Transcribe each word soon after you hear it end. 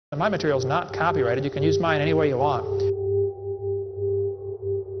My material is not copyrighted. You can use mine any way you want.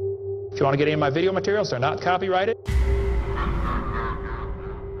 If you want to get any of my video materials, they're not copyrighted.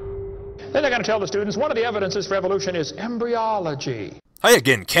 Then they're going to tell the students one of the evidences for evolution is embryology. Hi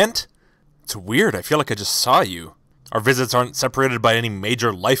again, Kent. It's weird, I feel like I just saw you. Our visits aren't separated by any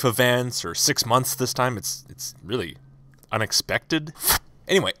major life events or 6 months this time. It's really unexpected.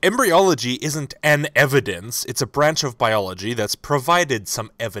 Anyway, embryology isn't an evidence, it's a branch of biology that's provided some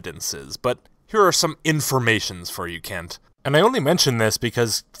evidences, but here are some informations for you, Kent. And I only mention this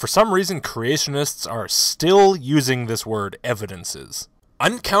because, for some reason, creationists are still using this word evidences.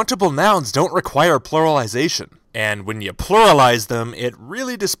 Uncountable nouns don't require pluralization, and when you pluralize them, it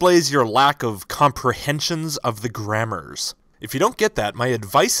really displays your lack of comprehensions of the grammars. If you don't get that, my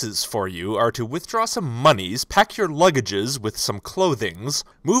advices for you are to withdraw some monies, pack your luggages with some clothings,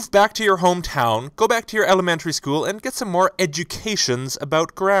 move back to your hometown, go back to your elementary school, and get some more educations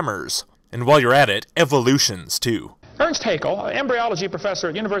about grammars. And while you're at it, evolutions too. Ernst Haeckel, an embryology professor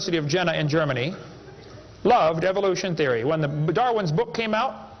at the University of Jena in Germany, loved evolution theory. When Darwin's book came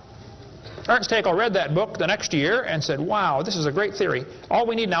out, Ernst Haeckel read that book the next year and said, wow, this is a great theory. All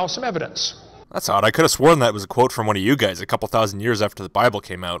we need now is some evidence. That's odd. I could have sworn that was a quote from one of you guys a couple thousand years after the Bible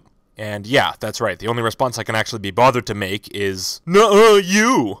came out. And yeah, that's right. The only response I can actually be bothered to make is, nuh-uh,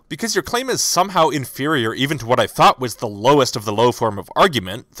 you! Because your claim is somehow inferior even to what I thought was the lowest of the low form of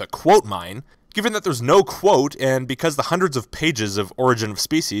argument, the quote mine, given that there's no quote, and because the hundreds of pages of Origin of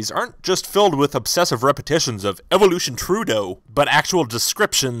Species aren't just filled with obsessive repetitions of evolution Trudeau, but actual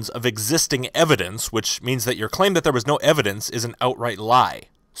descriptions of existing evidence, which means that your claim that there was no evidence is an outright lie.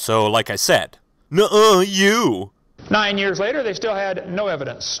 So, like I said, nuh-uh, you! 9 years later, they still had no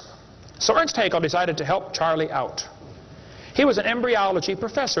evidence. So Ernst Haeckel decided to help Charlie out. He was an embryology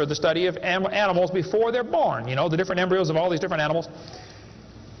professor, the study of animals before they're born, you know, the different embryos of all these different animals.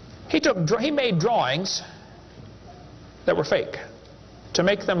 He made drawings that were fake to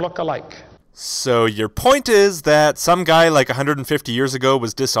make them look alike. So your point is that some guy like 150 years ago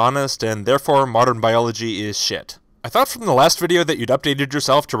was dishonest and therefore modern biology is shit. I thought from the last video that you'd updated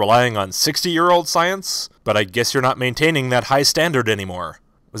yourself to relying on 60-year-old science, but I guess you're not maintaining that high standard anymore.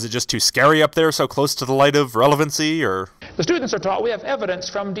 Was it just too scary up there so close to the light of relevancy, or? The students are taught we have evidence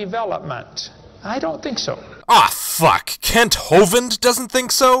from development. I don't think so. Ah, fuck. Kent Hovind doesn't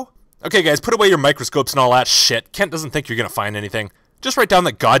think so? Okay guys, put away your microscopes and all that shit. Kent doesn't think you're gonna find anything. Just write down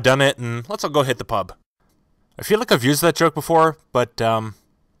that God done it, and let's all go hit the pub. I feel like I've used that joke before, but,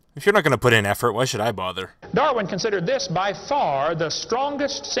 if you're not gonna put in effort, why should I bother? Darwin considered this by far the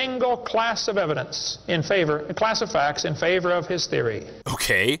strongest single class of evidence class of facts in favor of his theory.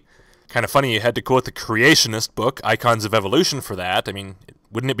 Okay. Kind of funny you had to quote the creationist book, Icons of Evolution, for that. I mean,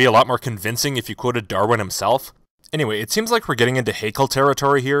 wouldn't it be a lot more convincing if you quoted Darwin himself? Anyway, it seems like we're getting into Haeckel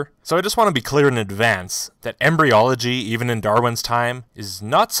territory here, so I just want to be clear in advance that embryology, even in Darwin's time, is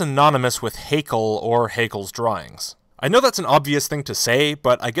not synonymous with Haeckel or Haeckel's drawings. I know that's an obvious thing to say,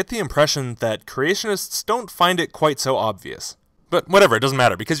 but I get the impression that creationists don't find it quite so obvious. But whatever, it doesn't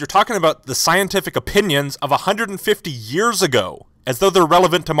matter, because you're talking about the scientific opinions of 150 years ago, as though they're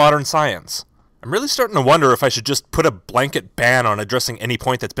relevant to modern science. I'm really starting to wonder if I should just put a blanket ban on addressing any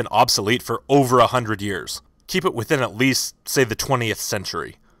point that's been obsolete for over 100 years. Keep it within at least, say, the 20th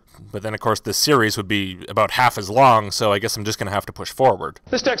century. But then, of course, this series would be about half as long, so I guess I'm just going to have to push forward.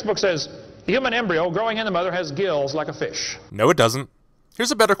 This textbook says, the human embryo growing in the mother has gills like a fish. No, it doesn't.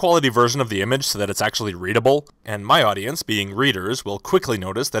 Here's a better quality version of the image so that it's actually readable, and my audience, being readers, will quickly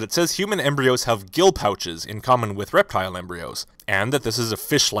notice that it says human embryos have gill pouches in common with reptile embryos, and that this is a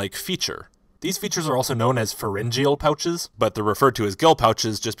fish-like feature. These features are also known as pharyngeal pouches, but they're referred to as gill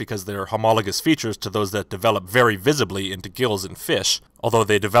pouches just because they're homologous features to those that develop very visibly into gills in fish, although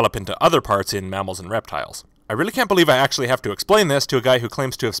they develop into other parts in mammals and reptiles. I really can't believe I actually have to explain this to a guy who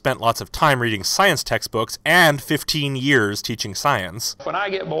claims to have spent lots of time reading science textbooks and 15 years teaching science. When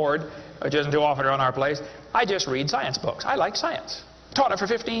I get bored, which isn't too often around our place, I just read science books. I like science. Taught it for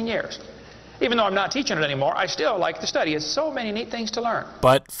 15 years. Even though I'm not teaching it anymore, I still like to study. It's so many neat things to learn.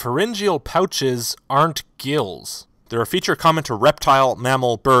 But pharyngeal pouches aren't gills. They're a feature common to reptile,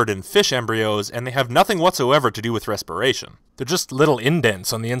 mammal, bird, and fish embryos, and they have nothing whatsoever to do with respiration. They're just little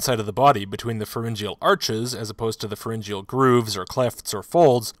indents on the inside of the body between the pharyngeal arches, as opposed to the pharyngeal grooves or clefts or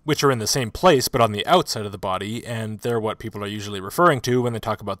folds, which are in the same place but on the outside of the body, and they're what people are usually referring to when they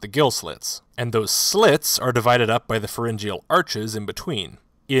talk about the gill slits. And those slits are divided up by the pharyngeal arches in between.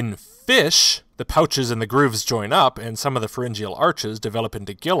 In fish, the pouches and the grooves join up, and some of the pharyngeal arches develop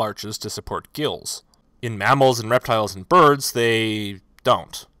into gill arches to support gills. In mammals and reptiles and birds, they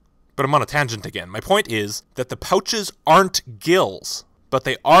don't. But I'm on a tangent again. My point is that the pouches aren't gills. but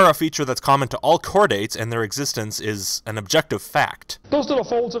they are a feature that's common to all chordates, and their existence is an objective fact. Those little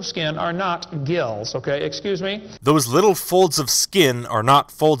folds of skin are not gills, okay? Excuse me? Those little folds of skin are not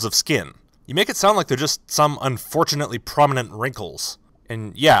folds of skin. You make it sound like they're just some unfortunately prominent wrinkles.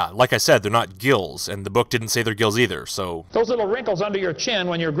 And yeah, like I said, they're not gills, and the book didn't say they're gills either, so... Those little wrinkles under your chin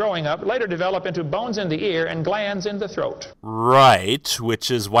when you're growing up later develop into bones in the ear and glands in the throat. Right, which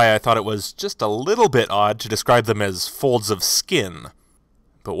is why I thought it was just a little bit odd to describe them as folds of skin.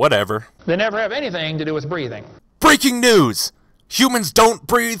 But whatever. They never have anything to do with breathing. Breaking news! Humans don't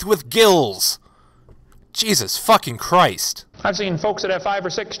breathe with gills! Jesus fucking Christ. I've seen folks that have 5 or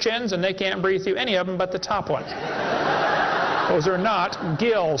 6 chins and they can't breathe through any of them but the top one. Those are not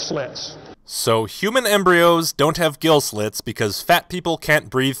gill slits. So human embryos don't have gill slits because fat people can't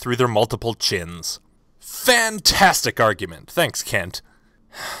breathe through their multiple chins. Fantastic argument. Thanks, Kent.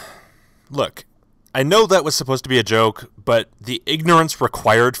 Look, I know that was supposed to be a joke, but the ignorance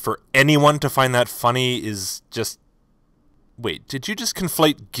required for anyone to find that funny is just... Wait, did you just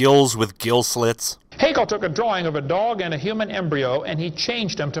conflate gills with gill slits? Haeckel took a drawing of a dog and a human embryo and he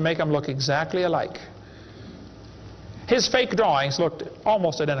changed them to make them look exactly alike. His fake drawings looked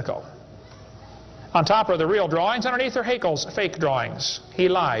almost identical. On top are the real drawings, underneath are Haeckel's fake drawings. He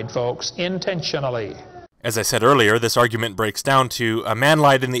lied, folks, intentionally. As I said earlier, this argument breaks down to a man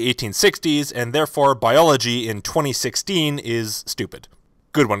lied in the 1860s, and therefore biology in 2016 is stupid.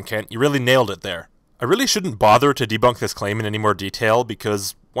 Good one, Kent. You really nailed it there. I really shouldn't bother to debunk this claim in any more detail,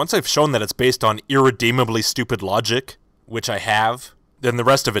 because once I've shown that it's based on irredeemably stupid logic, which I have, then the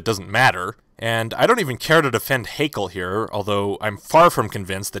rest of it doesn't matter. And I don't even care to defend Haeckel here, although I'm far from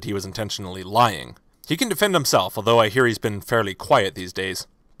convinced that he was intentionally lying. He can defend himself, although I hear he's been fairly quiet these days.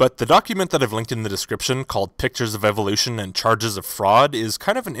 But the document that I've linked in the description, called Pictures of Evolution and Charges of Fraud, is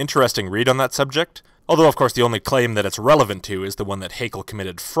kind of an interesting read on that subject. Although, of course, the only claim that it's relevant to is the one that Haeckel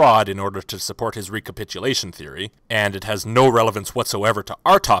committed fraud in order to support his recapitulation theory, and it has no relevance whatsoever to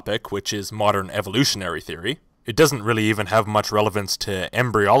our topic, which is modern evolutionary theory. It doesn't really even have much relevance to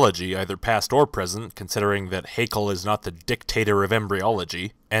embryology, either past or present, considering that Haeckel is not the dictator of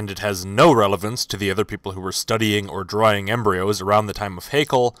embryology, and it has no relevance to the other people who were studying or drawing embryos around the time of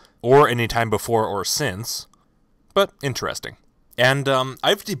Haeckel, or any time before or since. But interesting. And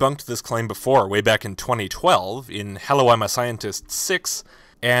I've debunked this claim before, way back in 2012, in Hello, I'm a Scientist 6,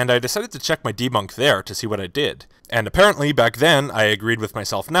 and I decided to check my debunk there to see what I did. And apparently, back then, I agreed with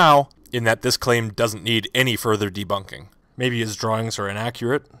myself now, in that this claim doesn't need any further debunking. Maybe his drawings are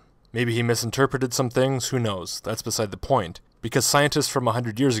inaccurate. Maybe he misinterpreted some things, who knows? That's beside the point. Because scientists from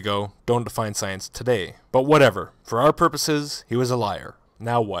 100 years ago don't define science today. But whatever. For our purposes, he was a liar.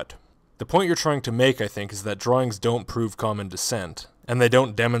 Now what? The point you're trying to make, I think, is that drawings don't prove common descent, and they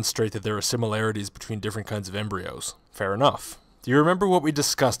don't demonstrate that there are similarities between different kinds of embryos. Fair enough. Do you remember what we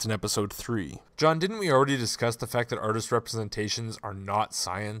discussed in episode 3? John, didn't we already discuss the fact that artist representations are not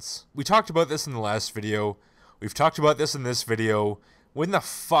science? We talked about this in the last video. We've talked about this in this video. When the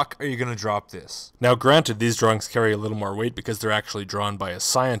fuck are you going to drop this? Now granted, these drawings carry a little more weight because they're actually drawn by a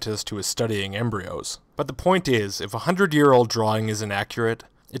scientist who is studying embryos. But the point is, if a 100-year-old drawing is inaccurate,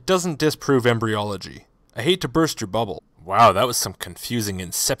 it doesn't disprove embryology. I hate to burst your bubble. Wow, that was some confusing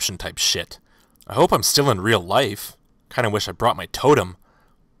Inception type shit. I hope I'm still in real life. Kinda wish I brought my totem.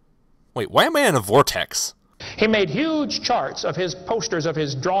 Wait, why am I in a vortex? He made huge charts of his posters of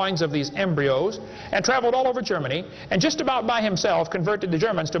his drawings of these embryos and traveled all over Germany and just about by himself converted the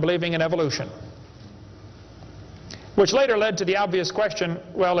Germans to believing in evolution. Which later led to the obvious question,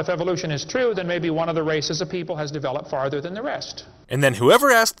 well, if evolution is true, then maybe one of the races of people has developed farther than the rest. And then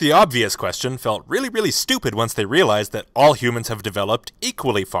whoever asked the obvious question felt really, really stupid once they realized that all humans have developed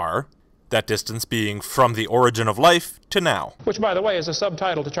equally far. That distance being from the origin of life to now. Which, by the way, is a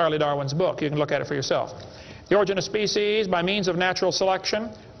subtitle to Charlie Darwin's book. You can look at it for yourself. The Origin of Species by Means of Natural Selection,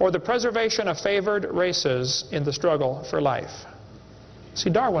 or the Preservation of Favored Races in the Struggle for Life. See,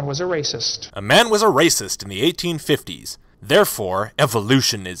 Darwin was a racist. A man was a racist in the 1850s. Therefore,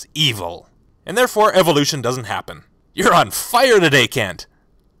 evolution is evil. And therefore, evolution doesn't happen. You're on fire today, Kent!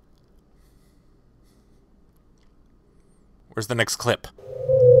 Where's the next clip?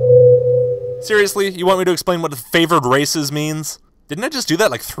 Seriously, you want me to explain what favored races means? Didn't I just do that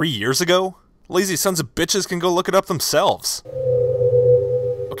like 3 years ago? Lazy sons of bitches can go look it up themselves.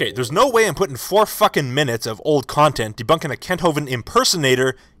 Okay, there's no way I'm putting 4 fucking minutes of old content debunking a Kent Hovind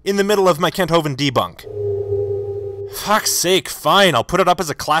impersonator in the middle of my Kent Hovind debunk. Fuck's sake, fine, I'll put it up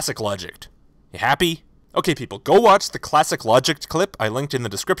as a classic Logicked. You happy? Okay people, go watch the classic Logicked clip I linked in the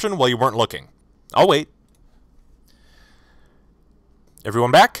description while you weren't looking. I'll wait.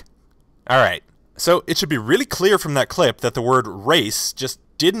 Everyone back? Alright, So it should be really clear from that clip that the word race just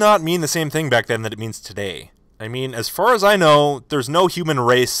did not mean the same thing back then that it means today. I mean, as far as I know, there's no human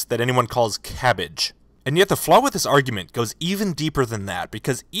race that anyone calls cabbage. And yet the flaw with this argument goes even deeper than that,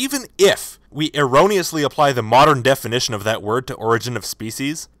 because even if we erroneously apply the modern definition of that word to origin of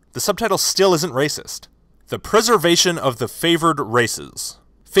species, the subtitle still isn't racist. The preservation of the favored races.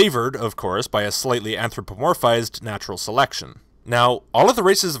 Favored, of course, by a slightly anthropomorphized natural selection. Now, all of the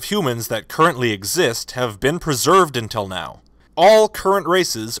races of humans that currently exist have been preserved until now. All current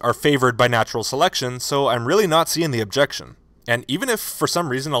races are favored by natural selection, so I'm really not seeing the objection. And even if, for some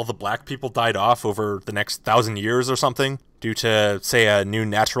reason, all the black people died off over the next 1,000 years or something, due to, say, a new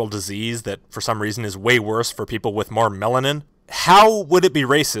natural disease that, for some reason, is way worse for people with more melanin, how would it be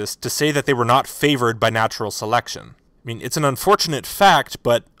racist to say that they were not favored by natural selection? I mean, it's an unfortunate fact,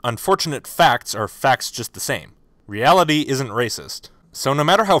 but unfortunate facts are facts just the same. Reality isn't racist. So no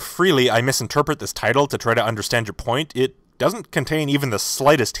matter how freely I misinterpret this title to try to understand your point, it doesn't contain even the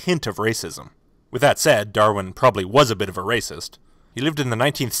slightest hint of racism. With that said, Darwin probably was a bit of a racist. He lived in the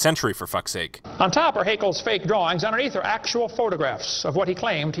 19th century, for fuck's sake. On top are Haeckel's fake drawings. Underneath are actual photographs of what he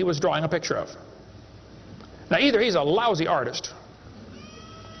claimed he was drawing a picture of. Now, either he's a lousy artist,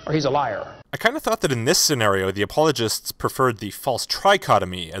 or he's a liar. I kind of thought that in this scenario, the apologists preferred the false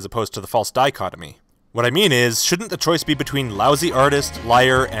trichotomy as opposed to the false dichotomy. What I mean is, shouldn't the choice be between lousy artist,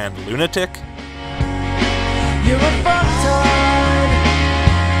 liar, and lunatic? You're a